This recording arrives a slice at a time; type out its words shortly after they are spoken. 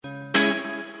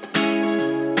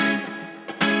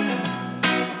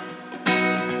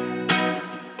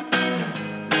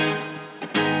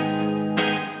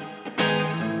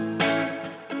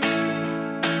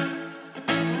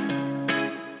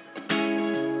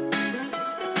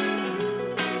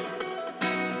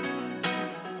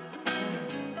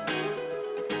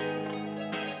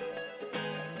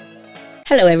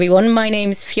Hello everyone, my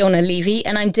name's Fiona Levy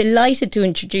and I'm delighted to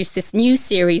introduce this new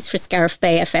series for Scariff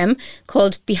Bay FM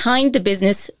called Behind the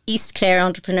Business East Clare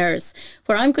Entrepreneurs,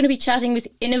 where I'm going to be chatting with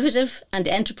innovative and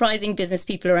enterprising business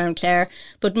people around Clare,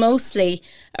 but mostly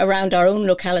around our own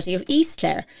locality of East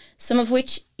Clare, some of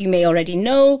which you may already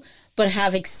know, but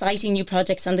have exciting new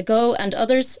projects on the go, and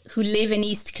others who live in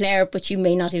East Clare but you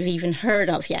may not have even heard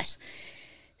of yet.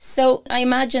 So I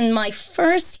imagine my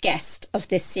first guest of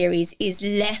this series is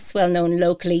less well known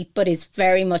locally, but is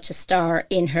very much a star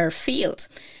in her field.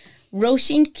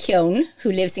 Roisin Keown,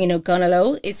 who lives in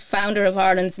Ogonnelloe, is founder of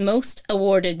Ireland's most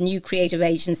awarded new creative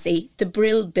agency, The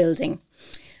Brill Building.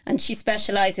 And she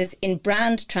specialises in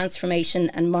brand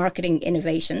transformation and marketing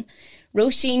innovation.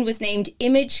 Roisin was named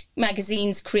Image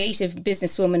Magazine's Creative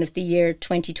Businesswoman of the Year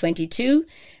 2022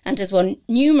 and has won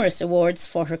numerous awards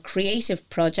for her creative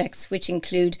projects, which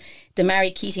include the Mary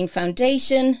Keating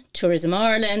Foundation, Tourism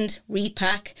Ireland,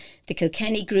 Repack, the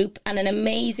Kilkenny Group, and an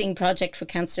amazing project for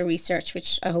cancer research,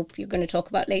 which I hope you're going to talk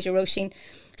about later, Roisin.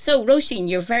 So, Roisin,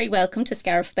 you're very welcome to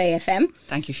Scariff Bay FM.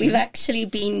 Thank you, Fiona. We've actually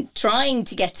been trying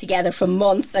to get together for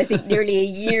months, I think nearly a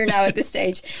year now at this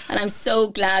stage. And I'm so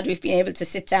glad we've been able to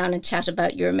sit down and chat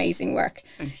about your amazing work.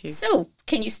 Thank you. So,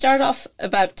 can you start off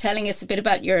about telling us a bit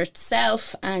about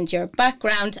yourself and your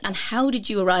background and how did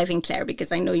you arrive in Clare?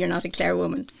 Because I know you're not a Clare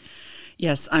woman.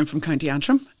 Yes, I'm from County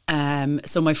Antrim.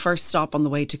 So my first stop on the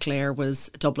way to Clare was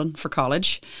Dublin for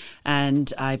college,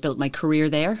 and I built my career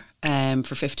there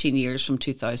for 15 years from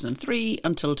 2003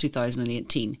 until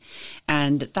 2018.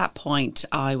 And at that point,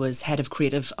 I was head of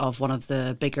creative of one of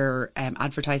the bigger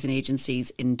advertising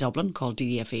agencies in Dublin called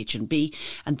DDFH&B,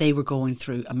 and they were going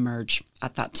through a merge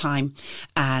at that time.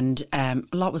 And a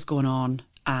lot was going on,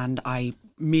 and I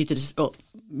made the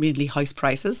mainly house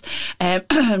prices.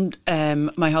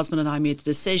 My husband and I made the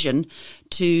decision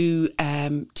to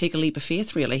take a leap of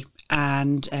faith, really,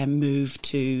 and move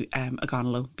to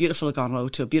Ogonnelloe, beautiful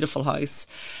Ogonnelloe, to a beautiful house,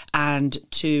 and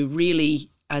to really,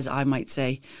 as I might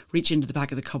say, reach into the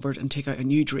back of the cupboard and take out a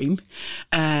new dream.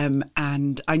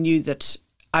 And I knew that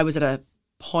I was at a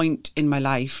point in my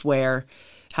life where,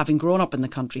 having grown up in the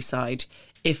countryside,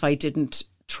 if I didn't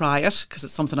try it, because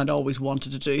it's something I'd always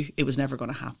wanted to do, it was never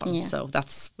going to happen. Yeah. So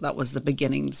that was the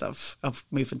beginnings of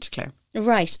moving to Clare.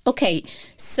 Right. Okay.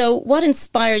 So what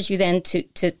inspired you then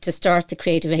to start the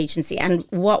creative agency, and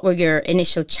what were your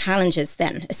initial challenges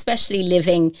then, especially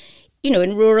living,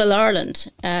 in rural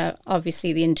Ireland?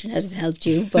 Obviously the internet has helped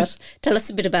you, but tell us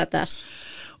a bit about that.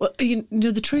 Well,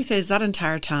 the truth is that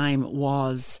entire time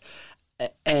was,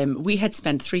 we had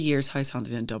spent 3 years house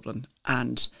hunting in Dublin,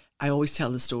 and I always tell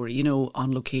the story,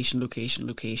 on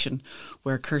location,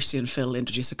 where Kirsty and Phil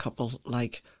introduce a couple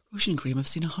like, Roisin and Graham have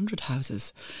seen 100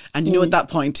 houses. And at that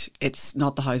point, it's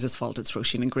not the house's fault, it's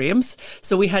Roisin and Graham's.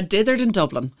 So we had dithered in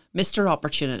Dublin, missed our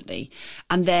opportunity.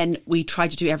 And then we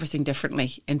tried to do everything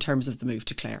differently in terms of the move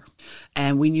to Clare.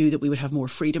 And we knew that we would have more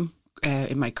freedom.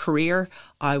 In my career,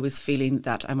 I was feeling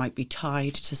that I might be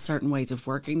tied to certain ways of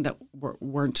working that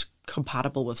weren't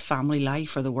compatible with family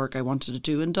life or the work I wanted to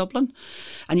do in Dublin.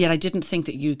 And yet I didn't think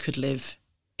that you could live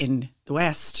in the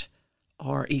West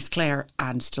or East Clare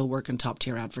and still work in top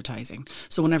tier advertising.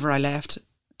 So whenever I left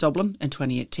Dublin in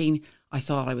 2018, I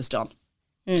thought I was done,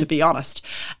 to be honest.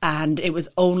 And it was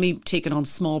only taking on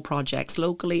small projects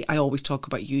locally. I always talk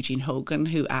about Eugene Hogan,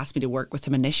 who asked me to work with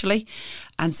him initially.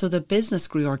 And so the business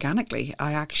grew organically.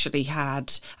 I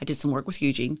did some work with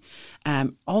Eugene,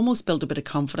 almost built a bit of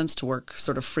confidence to work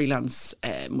sort of freelance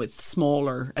with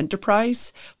smaller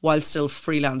enterprise, while still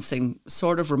freelancing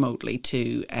sort of remotely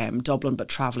to Dublin, but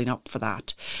travelling up for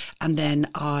that. And then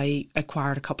I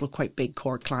acquired a couple of quite big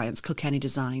core clients, Kilkenny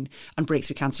Design and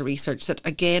Breakthrough Cancer Research, that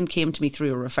again came to me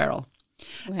through a referral.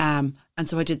 Right. And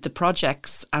so I did the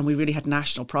projects, and we really had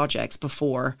national projects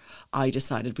before I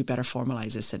decided we better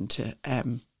formalise this into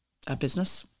a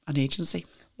business, an agency.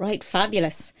 Right,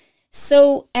 fabulous.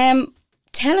 So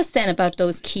tell us then about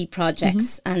those key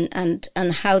projects and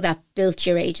how that built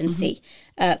your agency.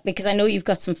 Because I know you've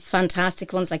got some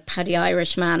fantastic ones like Paddy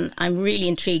Irishman. I'm really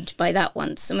intrigued by that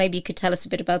one. So maybe you could tell us a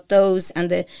bit about those and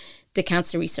the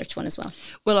cancer research one as well.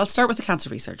 Well, I'll start with the cancer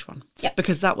research one,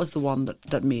 because that was the one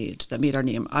that made our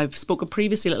name. I've spoken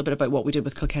previously a little bit about what we did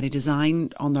with Kilkenny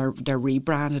Design on their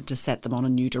rebrand and to set them on a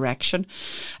new direction.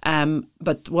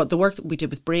 But what the work that we did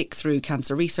with Breakthrough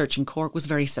Cancer Research in Cork was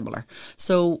very similar.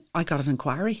 So I got an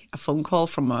inquiry, a phone call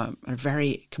from a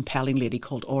very compelling lady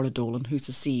called Orla Dolan, who's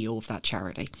the CEO of that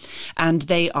charity. And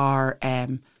they are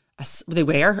a they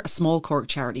were a small Cork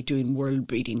charity doing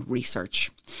world-beating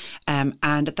research. And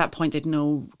at that point, they'd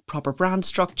no proper brand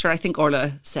structure. I think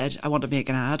Orla said, I want to make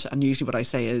an ad. And usually what I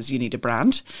say is, you need a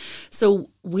brand. So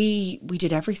we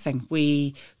did everything.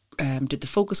 We did the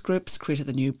focus groups, created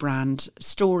the new brand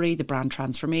story, the brand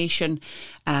transformation.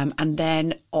 And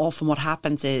then often what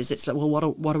happens is it's like, well,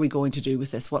 what are we going to do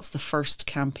with this? What's the first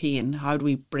campaign? How do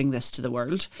we bring this to the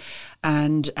world?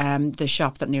 And the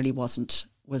shop that nearly wasn't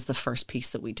was the first piece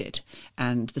that we did.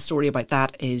 And the story about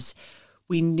that is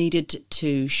we needed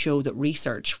to show that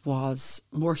research was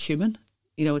more human.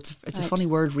 You know, it's a funny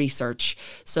word, research.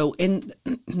 So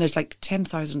there's like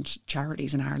 10,000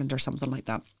 charities in Ireland or something like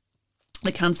that.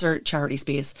 The cancer charity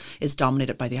space is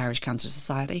dominated by the Irish Cancer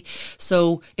Society.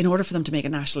 So in order for them to make a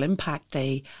national impact,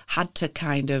 they had to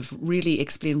kind of really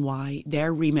explain why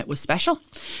their remit was special.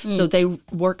 So they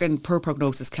work in poor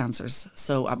prognosis cancers.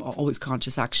 So I'm always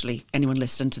conscious, actually, anyone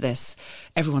listening to this,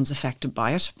 everyone's affected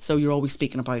by it. So you're always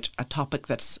speaking about a topic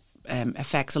that's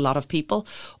affects a lot of people.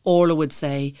 Orla would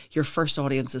say your first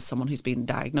audience is someone who's been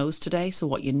diagnosed today. So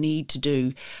what you need to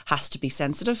do has to be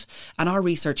sensitive. And our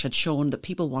research had shown that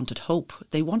people wanted hope.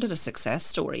 They wanted a success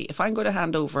story. If I'm going to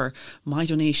hand over my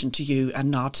donation to you and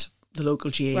not the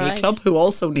local GAA club, who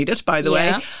also need it, by the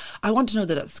way, I want to know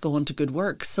that it's going to good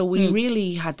work. So we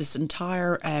really had this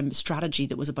entire strategy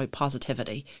that was about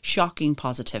positivity, shocking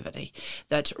positivity,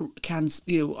 that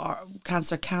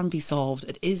cancer can be solved.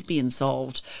 It is being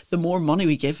solved. The more money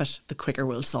we give it, the quicker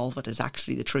we'll solve it, is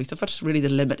actually the truth of it. Really, the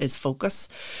limit is focus.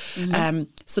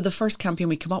 So the first campaign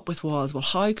we came up with was, well,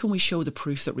 how can we show the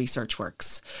proof that research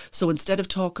works? So instead of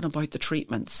talking about the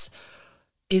treatments,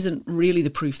 isn't really the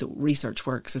proof that research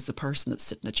works is the person that's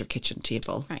sitting at your kitchen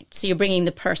table. Right. So you're bringing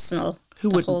the personal,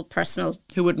 whole personal.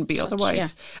 Who wouldn't be touch, otherwise. Yeah.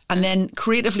 And then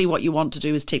creatively what you want to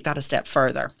do is take that a step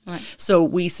further. Right. So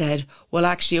we said, well,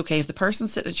 actually, okay, if the person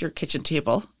sitting at your kitchen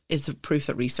table is the proof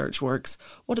that research works,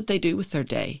 what did they do with their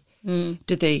day?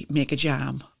 Did they make a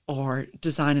jam? Or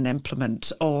design an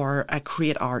implement, or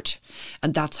create art?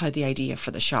 And that's how the idea for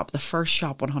the shop. The first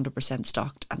shop 100%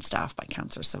 stocked and staffed by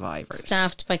cancer survivors.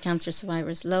 Staffed by cancer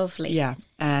survivors, lovely. Yeah,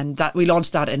 and that we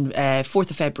launched that in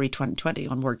 4th of February 2020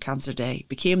 on World Cancer Day.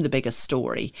 Became the biggest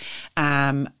story.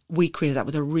 We created that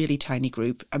with a really tiny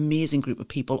group, amazing group of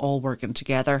people all working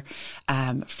together.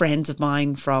 Friends of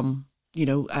mine from,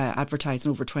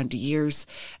 advertising over 20 years.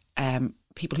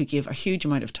 People who give a huge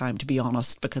amount of time, to be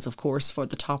honest, because of course for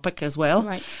the topic as well,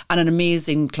 and an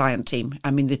amazing client team.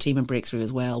 I mean, the team in Breakthrough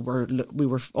as well. We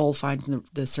were all finding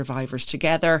the survivors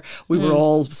together. We were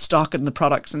all stocking the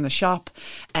products in the shop,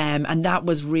 and that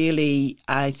was really,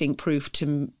 I think, proof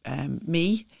to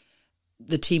me,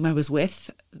 the team I was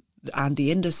with, and the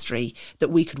industry,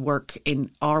 that we could work in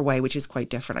our way, which is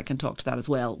quite different. I can talk to that as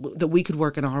well, that we could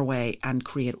work in our way and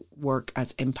create work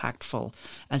as impactful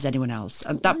as anyone else.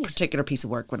 And that particular piece of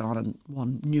work went on and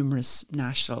won numerous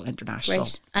national, international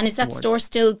And is that awards. store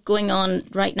still going on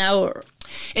right now? Or?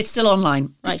 It's still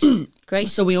online. Right, great.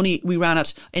 So we ran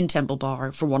it in Temple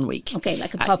Bar for 1 week. Okay,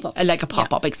 like a pop-up. Like a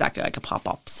pop-up, exactly, like a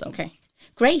pop-up. So. Okay,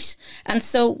 great. And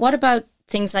so what about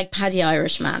things like Paddy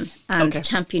Irishman and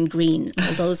Champion Green,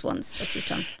 all those ones that you've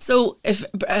done? So if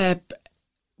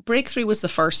Breakthrough was the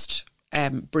first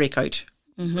breakout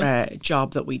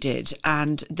job that we did,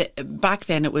 and back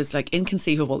then it was like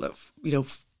inconceivable that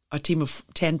a team of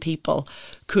 10 people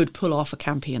could pull off a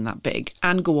campaign that big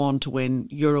and go on to win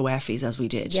Euro Effies as we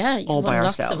did, all by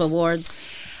ourselves. Lots of awards.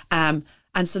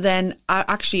 And so then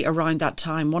actually around that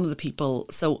time, one of the people,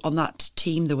 so on that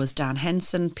team there was Dan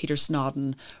Henson, Peter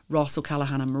Snodden, Ross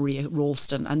O'Callaghan and Maria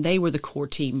Rolston, and they were the core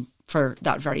team for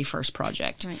that very first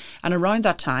project. Right. And around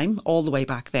that time, all the way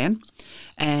back then,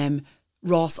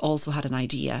 Ross also had an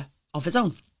idea of his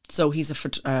own. So he's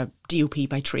a DOP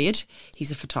by trade,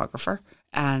 he's a photographer,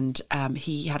 and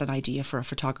he had an idea for a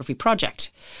photography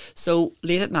project. So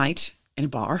late at night, in a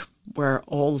bar where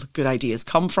all the good ideas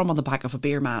come from, on the back of a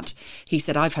beer mat, he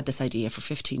said, I've had this idea for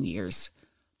 15 years.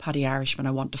 Paddy Irishman,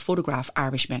 I want to photograph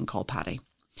Irish men called Paddy.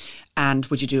 And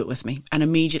would you do it with me? And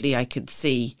immediately I could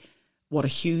see what a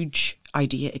huge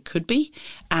idea it could be,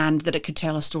 and that it could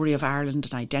tell a story of Ireland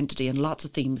and identity and lots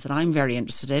of themes that I'm very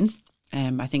interested in.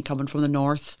 I think coming from the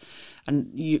north and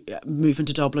you moving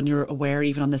to Dublin, you're aware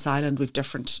even on this island we've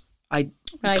different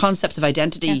concepts of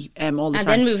identity all the time. And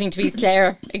then moving to East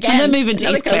Clare again. And then moving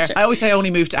to East Clare. Culture. I always say I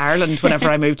only moved to Ireland whenever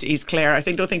I moved to East Clare. I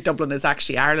don't think Dublin is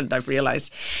actually Ireland, I've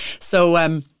realised.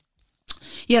 So,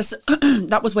 yes,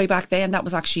 that was way back then. That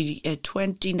was actually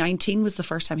 2019 was the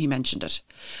first time he mentioned it.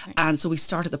 Right. And so we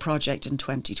started the project in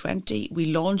 2020. We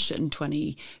launched it in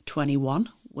 2021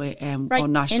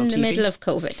 on national TV. In the middle of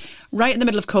COVID. Right in the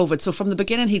middle of COVID. So from the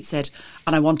beginning he'd said,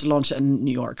 and I want to launch it in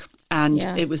New York. And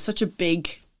it was such a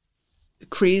big,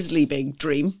 crazily big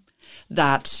dream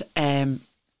that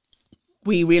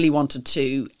we really wanted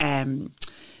to...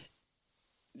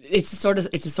 It's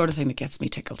the sort of thing that gets me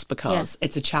tickled because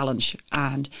it's a challenge,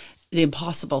 and the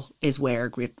impossible is where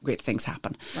great things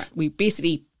happen. Right. We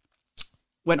basically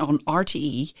went on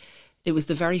RTE. It was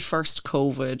the very first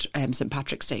COVID St.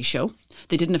 Patrick's Day show.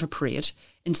 They didn't have a parade.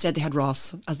 Instead, they had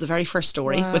Ross as the very first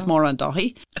story with Maura and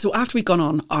Daithí. So after we'd gone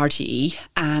on RTE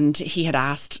and he had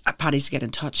asked Paddies to get in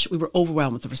touch, we were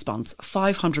overwhelmed with the response.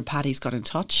 500 Paddies got in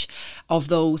touch. Of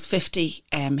those, 50,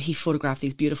 he photographed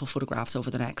these beautiful photographs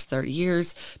over the next 30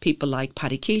 years. People like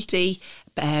Paddy Keelty,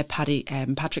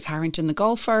 Patrick Harrington, the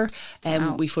golfer.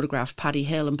 We photographed Paddy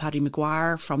Hill and Paddy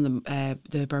Maguire from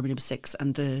the Birmingham 6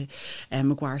 and the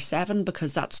Maguire 7,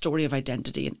 because that story of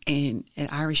identity in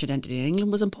Irish identity in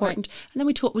England was important. Right. And then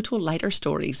we told lighter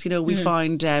stories. We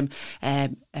found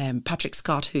Patrick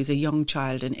Scott, who's a young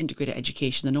child in integrated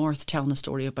education in the North, telling a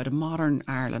story about a modern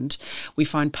Ireland. We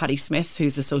found Paddy Smith,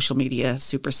 who's a social media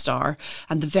superstar.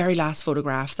 And the very last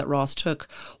photograph that Ross took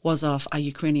was of a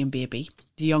Ukrainian baby,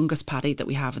 the youngest Paddy that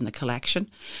we have in the collection.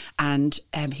 And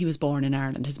he was born in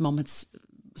Ireland. His mum had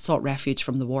sought refuge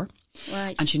from the war.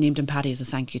 Right. And she named him Paddy as a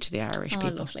thank you to the Irish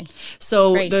people. Lovely.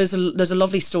 So there's a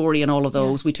lovely story in all of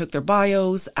those. Yeah. We took their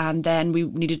bios and then we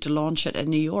needed to launch it in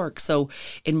New York. So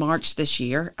in March this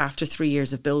year, after 3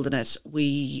 years of building it,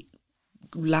 we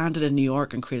landed in New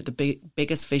York and created the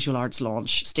biggest visual arts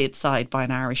launch stateside by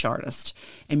an Irish artist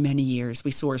in many years.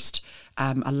 We sourced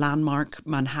a landmark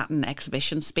Manhattan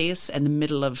exhibition space in the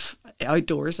middle of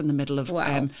outdoors in the middle of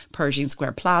Pershing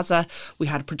Square Plaza. We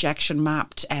had a projection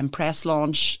mapped press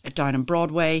launch down on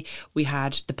Broadway. We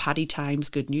had the Paddy Times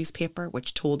Good newspaper,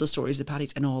 which told the stories of the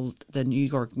Paddies in all the New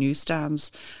York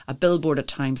newsstands, a billboard at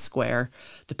Times Square,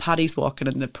 the Paddies walking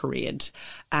in the parade.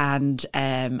 And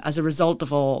as a result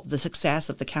of all the success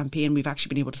of the campaign, we've actually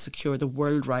been able to secure the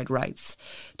worldwide rights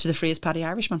to the phrase Paddy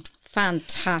Irishman.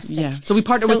 Fantastic. Yeah. So we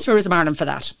partnered with Tourism Ireland for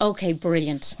that. Okay,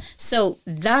 brilliant. So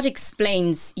that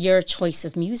explains your choice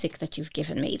of music that you've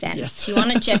given me then. Yes. Do you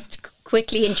want to just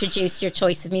quickly introduce your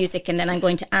choice of music, and then I'm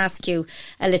going to ask you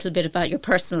a little bit about your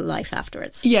personal life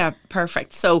afterwards? Yeah,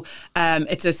 perfect. So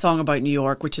it's a song about New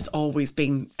York, which has always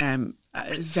been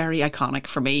very iconic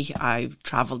for me. I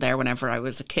travelled there whenever I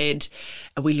was a kid.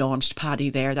 We launched Paddy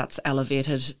there. That's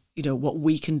elevated what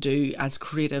we can do as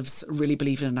creatives, really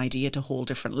believe in an idea to a whole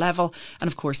different level. And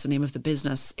of course, the name of the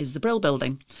business is the Brill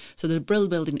Building. So the Brill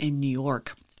Building in New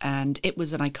York, and it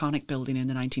was an iconic building in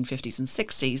the 1950s and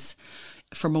 60s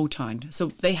for Motown.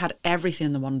 So they had everything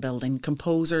in the one building: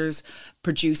 composers,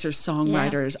 producers,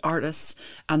 songwriters, artists.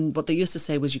 And what they used to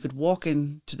say was you could walk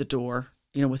into the door,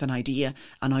 with an idea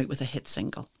and out with a hit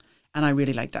single. And I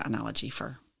really like that analogy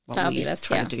for what we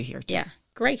try to do here too. Yeah,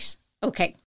 great.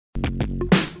 Okay.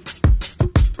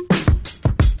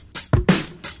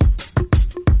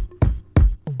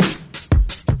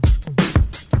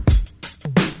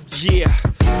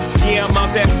 Yeah, I'm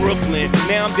out at Brooklyn.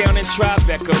 Now I'm down in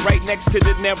Tribeca, right next to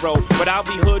De Niro. But I'll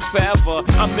be hood forever.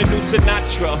 I'm the new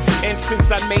Sinatra. And since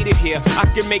I made it here, I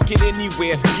can make it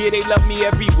anywhere. Yeah, they love me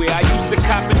everywhere. I used to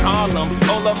cop in Harlem.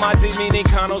 All of my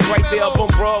Dominicanos right there up on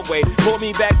Broadway. Pulled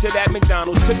me back to that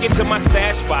McDonald's. Took it to my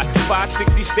stash spot,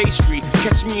 560 State Street.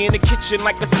 Catch me in the kitchen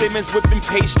like a Simmons whipping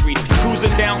pastry.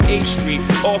 Cruising down A Street,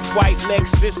 off-white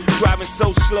Lexus. Driving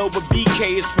so slow, but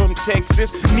BK is from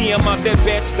Texas. Me, I'm out that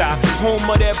Bed-Stuy, home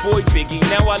of that boy Biggie.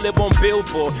 Now I live on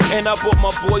Billboard, and I brought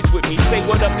my boys with me. Say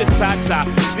what up to Tata,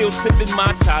 still sipping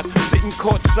my ties. Sitting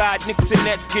courtside, Knicks and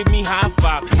Nets give me high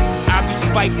five. I be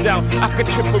spiked out, I could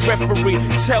trip a referee.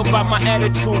 Tell by my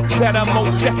attitude that I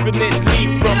most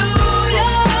definitely from.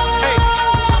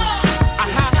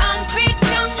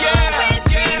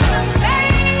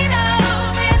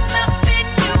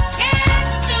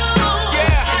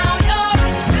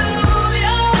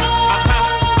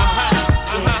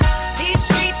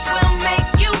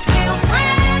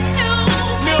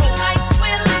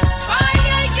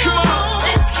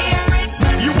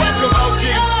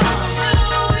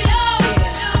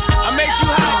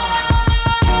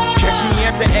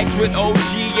 With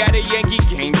OG at a Yankee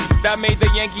game that made the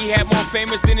Yankee hat more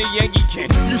famous than a Yankee can.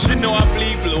 You should know I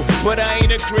bleed blue, but I ain't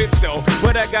a crypto.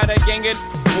 But I got a gang of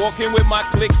walking with my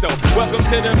clique though. Welcome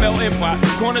to the melting pot.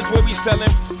 Corners where we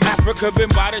selling Africa been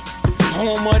by the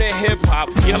home of the hip hop.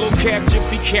 Yellow cap,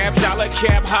 gypsy cap, dollar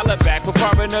cap, holla back. For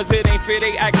foreigners it ain't fair,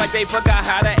 they act like they forgot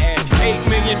how to act. 8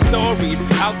 million stories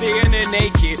out there in the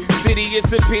naked city.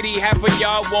 It's a pity half of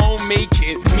y'all won't make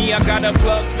it. Me, I got a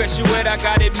plug special ed, I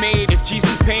got it made. If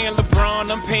Jesus paying LeBron,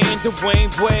 I'm paying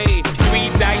Dwayne Wade. 3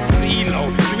 dice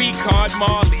CeeLo, 3 card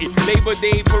Marley. Labor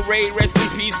Day parade, rest in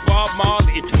peace Bob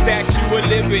Marley. Statue of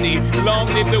Liberty, long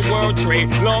live the World Trade,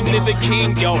 long live the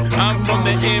King, yo. I'm from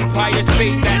the Empire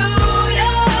State, that's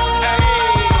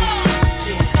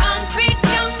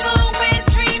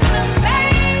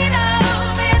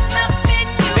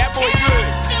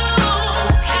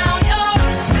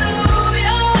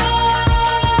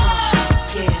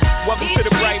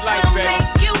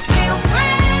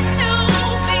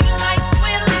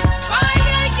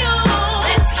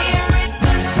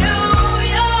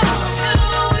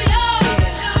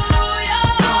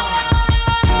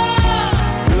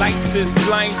is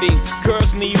blinding.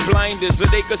 Girls need blinders so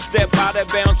they could step out of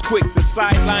bounds quick. The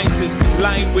sidelines is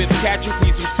lined with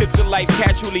casualties who sip the life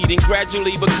casually, then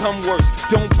gradually become worse.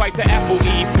 Don't bite the apple,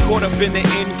 Eve. Caught up in the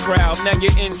in crowd. Now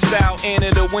you're in style, and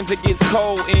in the winter gets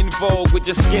cold. In vogue with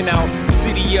your skin out.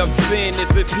 City of sin,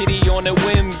 it's a pity on a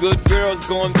whim. Good girls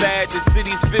going bad, the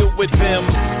city's filled with them.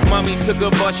 Mommy took a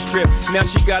bus trip, now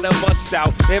she got a bust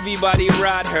out. Everybody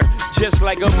ride her, just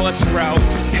like a bus route.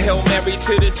 Hail Mary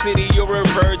to the city, you're a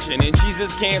virgin. And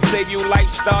Jesus can't save you,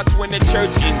 life starts when the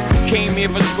church in. Came here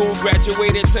for school,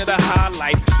 graduated to the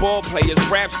highlight. Ball players,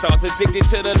 rap stars, addicted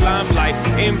to the limelight.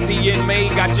 Empty in May,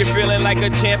 got you feeling like a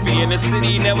champion. The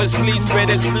city never sleeps,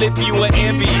 better slip you an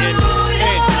ambient.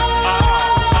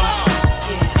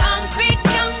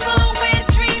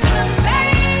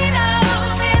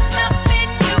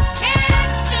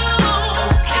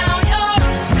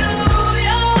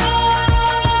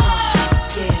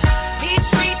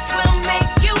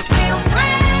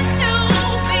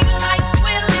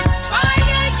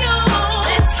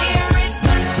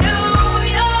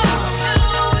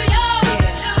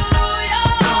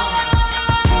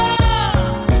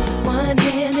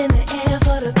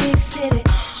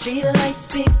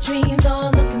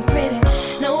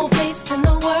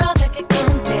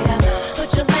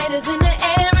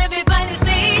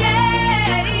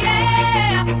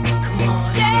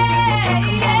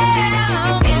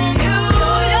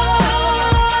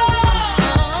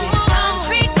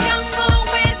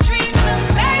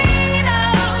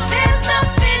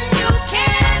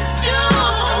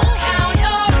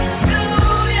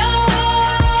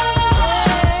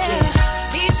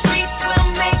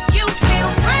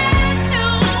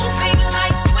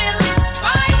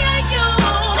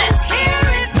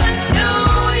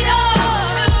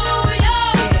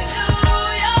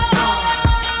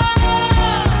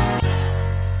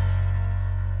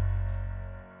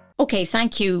 Okay,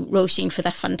 thank you, Roisin, for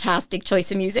that fantastic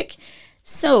choice of music.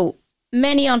 So,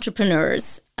 many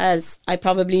entrepreneurs, as I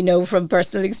probably know from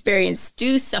personal experience,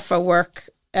 do suffer work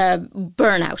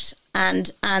burnout.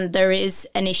 And there is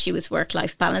an issue with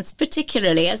work-life balance,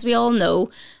 particularly, as we all know,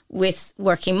 with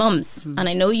working mums. And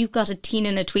I know you've got a teen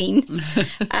and a tween.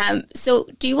 So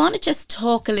do you want to just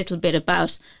talk a little bit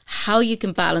about how you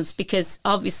can balance? Because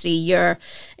obviously your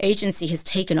agency has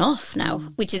taken off now,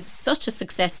 which is such a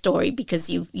success story because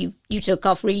you took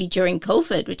off really during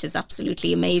COVID, which is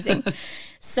absolutely amazing.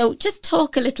 So just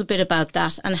talk a little bit about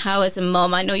that and how, as a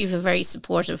mum, I know you have a very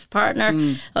supportive partner,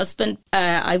 husband.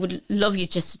 I would love you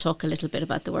just to talk a little bit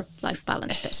about the work-life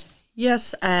balance bit.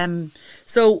 Yes.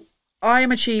 So I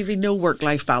am achieving no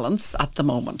work-life balance at the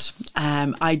moment.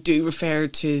 I do refer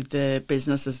to the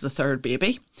business as the third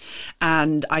baby.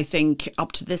 And I think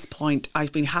up to this point,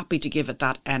 I've been happy to give it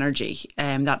that energy,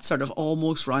 that sort of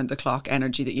almost round-the-clock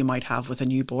energy that you might have with a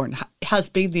newborn has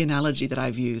been the analogy that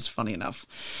I've used, funny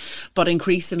enough. But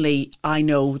increasingly, I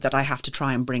know that I have to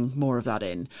try and bring more of that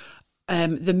in.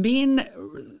 The main...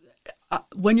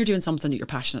 when you're doing something that you're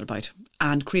passionate about,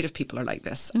 and creative people are like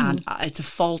this, and it's a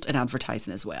fault in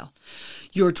advertising as well,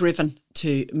 you're driven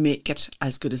to make it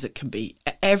as good as it can be.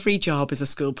 Every job is a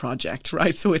school project,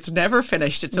 right? So it's never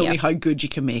finished. It's only how good you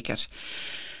can make it.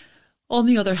 On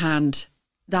the other hand,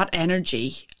 that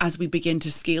energy, as we begin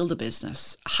to scale the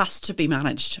business, has to be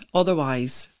managed.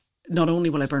 Otherwise, not only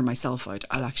will I burn myself out,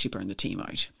 I'll actually burn the team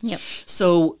out. Yep.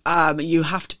 So you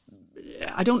have to,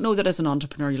 I don't know that as an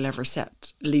entrepreneur you'll ever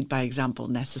lead by example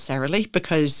necessarily,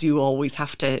 because you always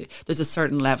have to, there's a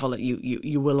certain level that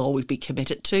you will always be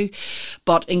committed to.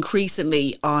 But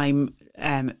increasingly I'm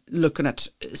looking at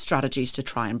strategies to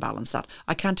try and balance that.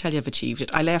 I can't tell you I've achieved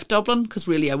it. I left Dublin because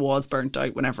really I was burnt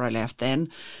out whenever I left then.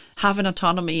 Having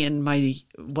autonomy in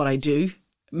what I do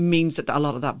means that a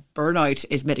lot of that burnout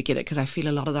is mitigated, because I feel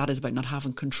a lot of that is about not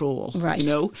having control, right. you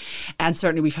know. And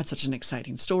certainly we've had such an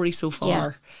exciting story so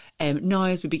far. Now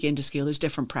as we begin to scale, there's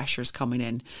different pressures coming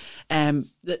in.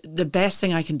 The best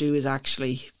thing I can do is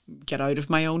actually get out of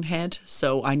my own head.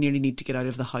 So I nearly need to get out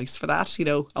of the house for that. You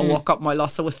know, I'll walk up my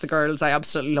Lossa with the girls. I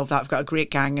absolutely love that. I've got a great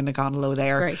gang in the Gonalo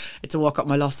there. Great. It's a walk up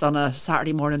my Lossa on a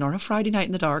Saturday morning or a Friday night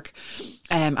in the dark.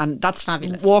 And that's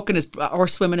fabulous. Walking or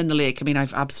swimming in the lake. I mean,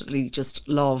 I've absolutely just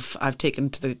I've taken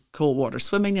to the cold water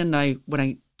swimming, and now when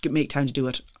I make time to do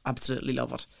it, absolutely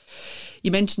love it.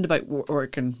 You mentioned about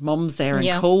working mums there and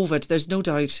COVID. There's no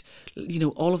doubt, you know,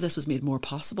 all of this was made more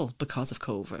possible because of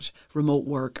COVID. Remote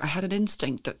work. I had an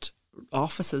instinct that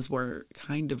offices were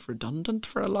kind of redundant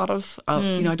for a lot of,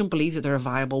 you know, I don't believe that they're a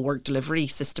viable work delivery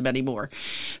system anymore.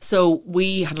 So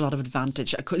we had a lot of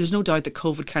advantage. There's no doubt that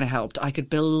COVID kind of helped. I could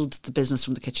build the business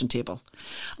from the kitchen table.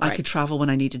 Right. I could travel when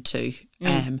I needed to.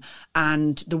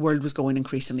 And the world was going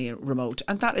increasingly remote.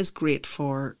 And that is great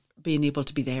for being able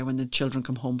to be there when the children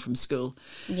come home from school.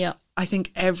 Yeah. I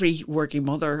think every working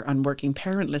mother and working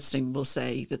parent listening will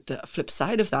say that the flip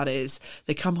side of that is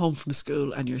they come home from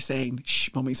school and you're saying, shh,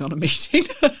 mummy's on a meeting.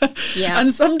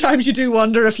 And sometimes you do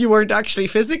wonder, if you weren't actually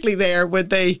physically there,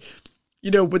 would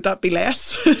that be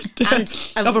less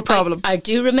of a problem? I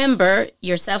do remember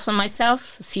yourself and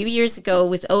myself a few years ago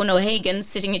with Owen O'Hagan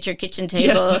sitting at your kitchen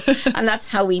table, and that's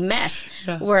how we met,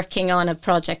 working on a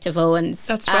project of Owen's.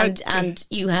 That's right. And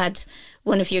you had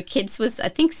one of your kids was, I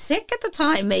think, sick at the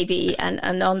time maybe,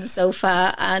 and on the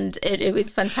sofa, and it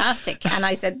was fantastic. And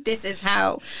I said, this is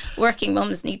how working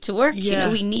mums need to work. You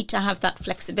know, we need to have that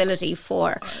flexibility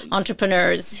for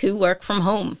entrepreneurs who work from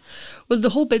home. Well, the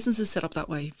whole business is set up that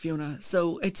way, Fiona.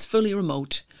 So it's fully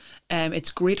remote.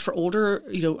 It's great for older,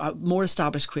 more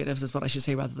established creatives is what I should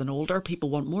say, rather than older. People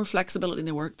want more flexibility in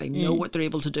their work. They know what they're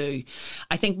able to do.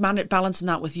 I think balancing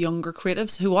that with younger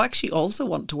creatives who actually also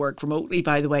want to work remotely,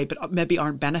 by the way, but maybe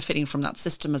aren't benefiting from that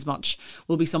system as much,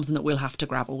 will be something that we'll have to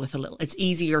grapple with a little. It's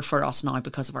easier for us now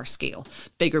because of our scale.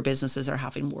 Bigger businesses are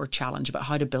having more challenge about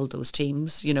how to build those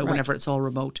teams, whenever it's all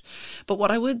remote. But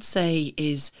what I would say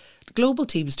is, global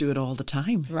teams do it all the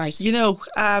time. Right.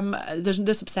 There's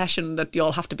this obsession that you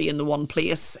all have to be in the one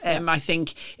place, I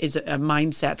think is a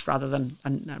mindset rather than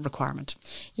a requirement.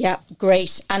 Yeah,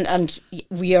 great. And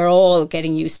we are all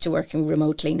getting used to working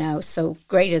remotely now. So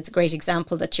great. It's a great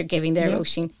example that you're giving there,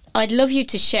 Roisin. I'd love you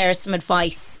to share some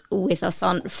advice with us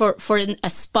for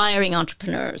aspiring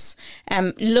entrepreneurs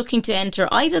looking to enter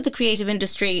either the creative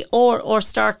industry or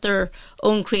start their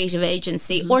own creative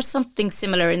agency or something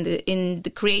similar in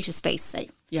the creative space, say.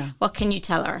 Yeah. What can you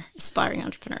tell our aspiring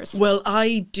entrepreneurs? Well,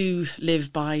 I do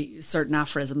live by certain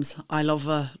aphorisms. I love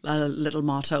a little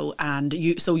motto, and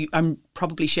I'm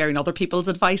probably sharing other people's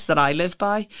advice that I live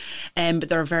by, but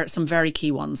there are some very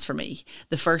key ones for me.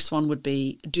 The first one would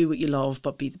be, do what you love,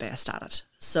 but be the best at it.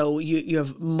 So you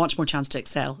have much more chance to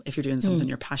excel if you're doing something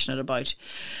you're passionate about.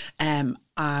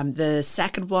 The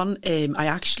second one, I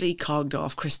actually cogged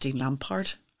off Christine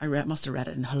Lampard. I must have read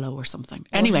it in Hello or something.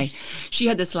 Anyway, she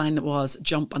had this line that was,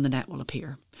 jump and the net will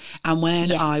appear. And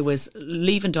when I was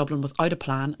leaving Dublin without a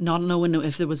plan, not knowing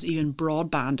if there was even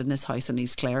broadband in this house in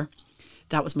East Clare,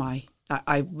 that was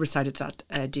I recited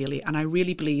that daily. And I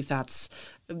really believe that's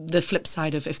the flip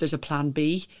side of, if there's a plan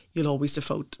B, you'll always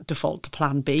default to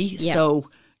plan B. Yeah. So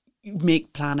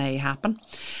make plan A happen.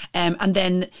 And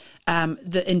then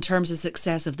in terms of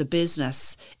success of the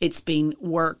business, it's been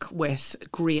work with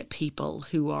great people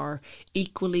who are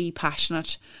equally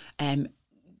passionate,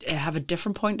 have a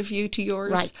different point of view to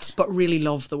yours, but really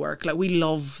love the work. Like, we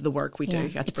love the work we do.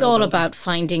 It's all about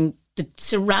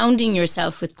surrounding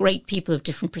yourself with great people of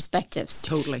different perspectives.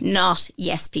 Totally. Not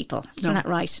yes people. Isn't that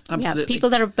right? Absolutely. Yeah, people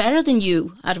that are better than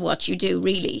you at what you do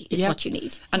really is what you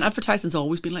need. And advertising's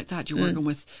always been like that. You're working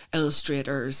with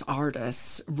illustrators,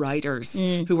 artists, writers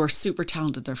who are super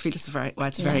talented. Their field is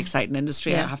it's a very exciting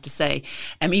industry, I have to say.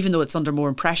 Even though it's under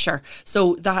more pressure.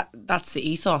 So that's the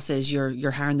ethos, is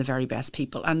you're hiring the very best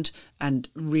people and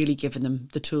really giving them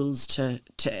the tools to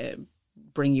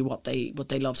bring you what they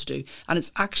love to do. And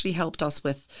it's actually helped us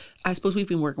with, I suppose we've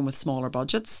been working with smaller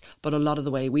budgets, but a lot of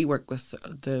the way we work with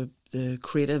the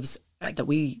creatives that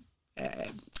we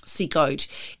seek out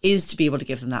is to be able to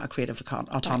give them that creative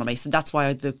autonomy. So that's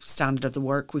why the standard of the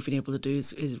work we've been able to do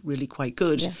is really quite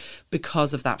good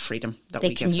because of that freedom that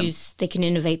we give them. They can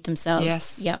innovate themselves.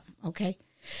 Yes. Yeah. Okay.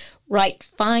 Right.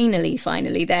 Finally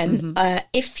then,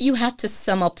 if you had to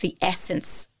sum up the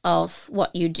essence of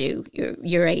what you do,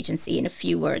 your agency, in a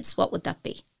few words, what would that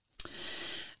be?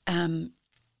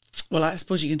 Well, I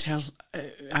suppose you can tell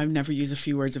I never use a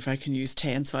few words if I can use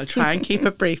 10, so I'll try and keep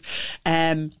it brief.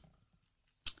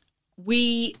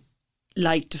 We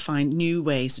like to find new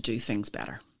ways to do things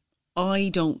better. I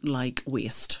don't like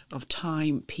waste of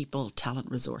time, people, talent,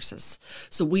 resources.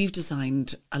 So we've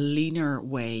designed a leaner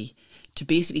way to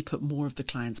basically put more of the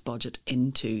client's budget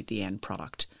into the end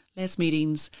product. Less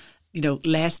meetings,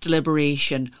 less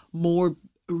deliberation, more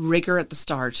rigour at the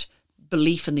start,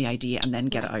 belief in the idea, and then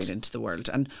get it out into the world.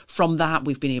 And from that,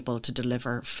 we've been able to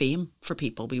deliver fame for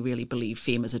people. We really believe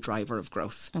fame is a driver of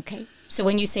growth. Okay. So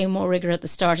when you say more rigour at the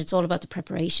start, it's all about the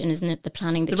preparation, isn't it? The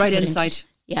planning that the right insight.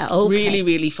 Yeah, okay. Really,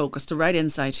 really focused. The right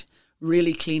insight,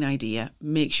 really clean idea.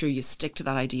 Make sure you stick to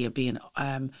that idea being,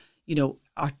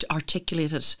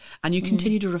 articulated, and you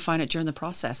continue to refine it during the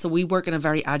process. So we work in a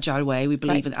very agile way. We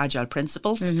believe in agile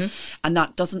principles, and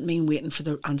that doesn't mean waiting for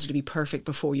the answer to be perfect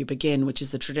before you begin, which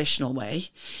is the traditional way.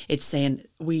 It's saying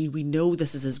we know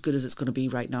this is as good as it's going to be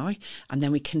right now, and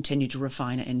then we continue to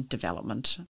refine it in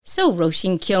development. So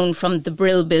Roisin Keown from the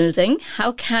Brill Building,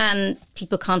 how can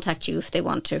people contact you if they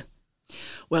want to?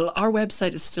 Well, our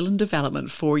website is still in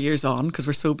development 4 years on because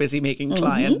we're so busy making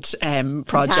client projects.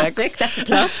 Fantastic, that's a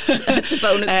plus, that's a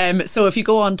bonus. So if you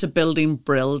go on to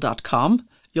buildingbrill.com,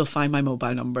 you'll find my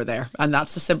mobile number there. And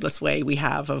that's the simplest way we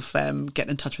have of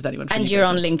getting in touch with anyone. And you're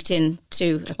on LinkedIn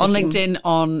too? On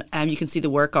LinkedIn, you can see the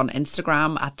work on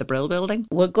Instagram at the Brill Building.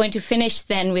 We're going to finish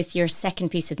then with your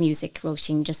second piece of music,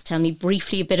 Roisin. Just tell me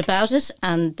briefly a bit about it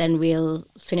and then we'll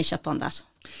finish up on that.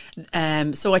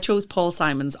 So I chose Paul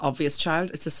Simon's Obvious Child.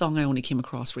 It's a song I only came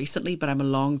across recently, but I'm a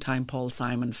long time Paul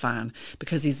Simon fan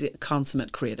because he's a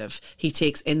consummate creative. He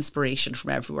takes inspiration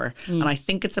from everywhere. And I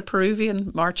think it's a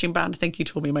Peruvian marching band. I think you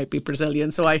told me it might be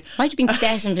Brazilian. So I might have been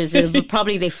set in Brazil, but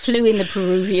probably they flew in the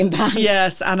Peruvian band.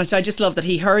 Yes, and I just love that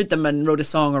he heard them and wrote a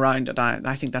song around it.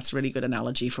 I think that's a really good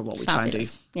analogy for what we try and do.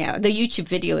 Yeah, the YouTube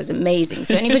video is amazing.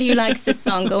 So anybody who likes this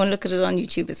song, go and look at it on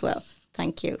YouTube as well.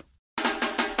 Thank you.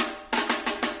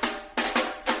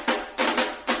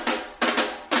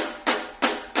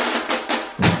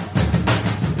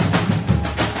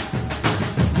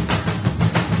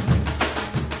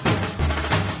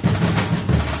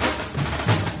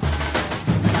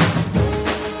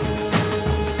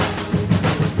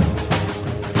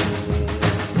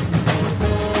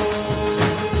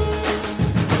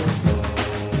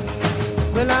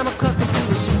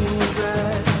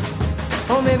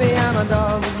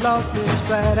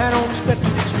 I don't expect to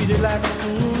be treated like a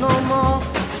fool no more.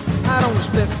 I don't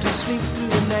expect to sleep through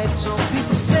the night. Some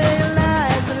people say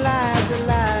lies, a lies, a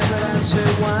lie. But I say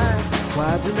why?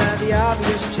 Why deny the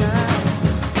obvious child?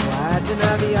 Why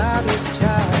deny the obvious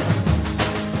child?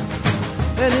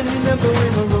 And I'm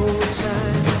remembering a road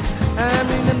sign. I'm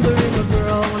remembering a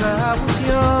girl when I was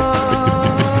young.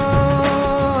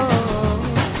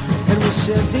 And we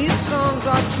said these songs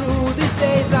are true, these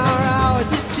days are ours,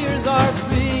 these tears are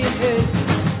free.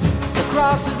 The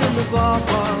cross is in the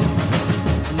ballpark,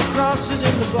 and the cross is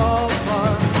in the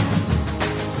ballpark.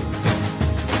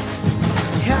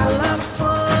 We had a lot of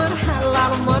fun, had a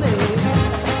lot of money.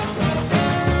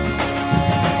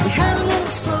 We had a little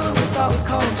son, we thought we'd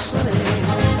call him Sonny.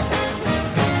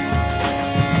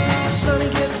 Sonny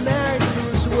gets married and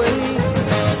moves away.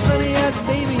 Sonny has a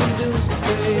baby and bills to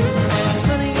pay.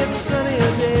 Sonny gets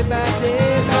sunnier day by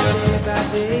day, by day by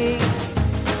day.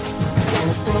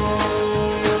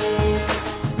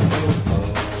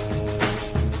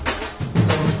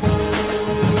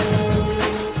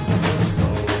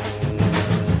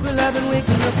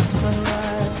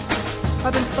 Sunrise.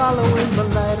 I've been following the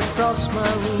light across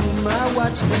my room. I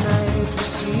watch the night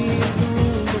receive the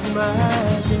room of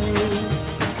my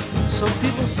day. Some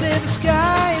people say the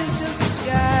sky is just the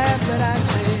sky, but I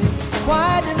say,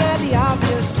 why deny the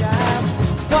obvious child?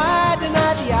 Why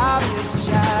deny the obvious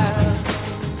child?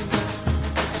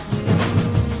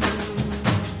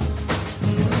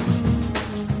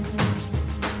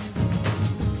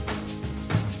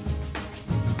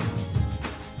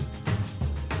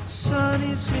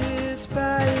 Sonny sits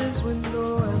by his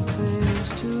window and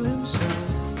thinks to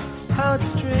himself, how it's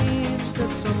strange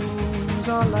that some rooms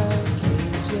are like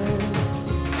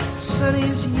cages.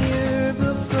 Sonny's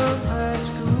yearbook from high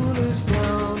school is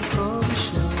down from the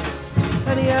shelf,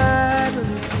 and he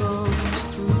idly thumbs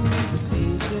through the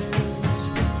pages.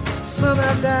 Some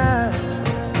have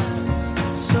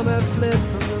died, some have fled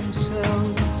from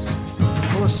themselves,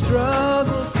 or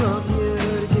struggled from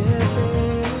here to get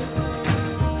there.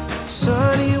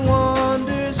 Sonny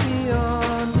wanders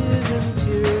beyond his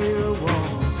interior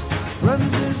walls,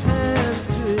 runs his hands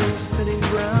through his thinning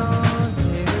brown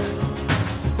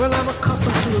hair. Well, I'm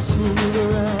accustomed to a smoother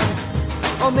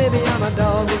ride, or maybe I'm a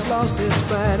dog who's lost its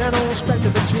pride. I don't expect to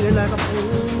be treated like a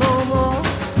fool no more.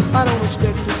 I don't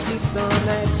expect to sleep slept all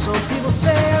night. Some people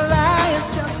say a lie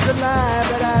is just a lie,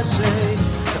 but I say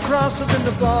the cross is in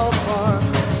the ballpark.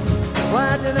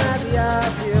 Why deny the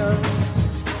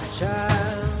obvious? Child.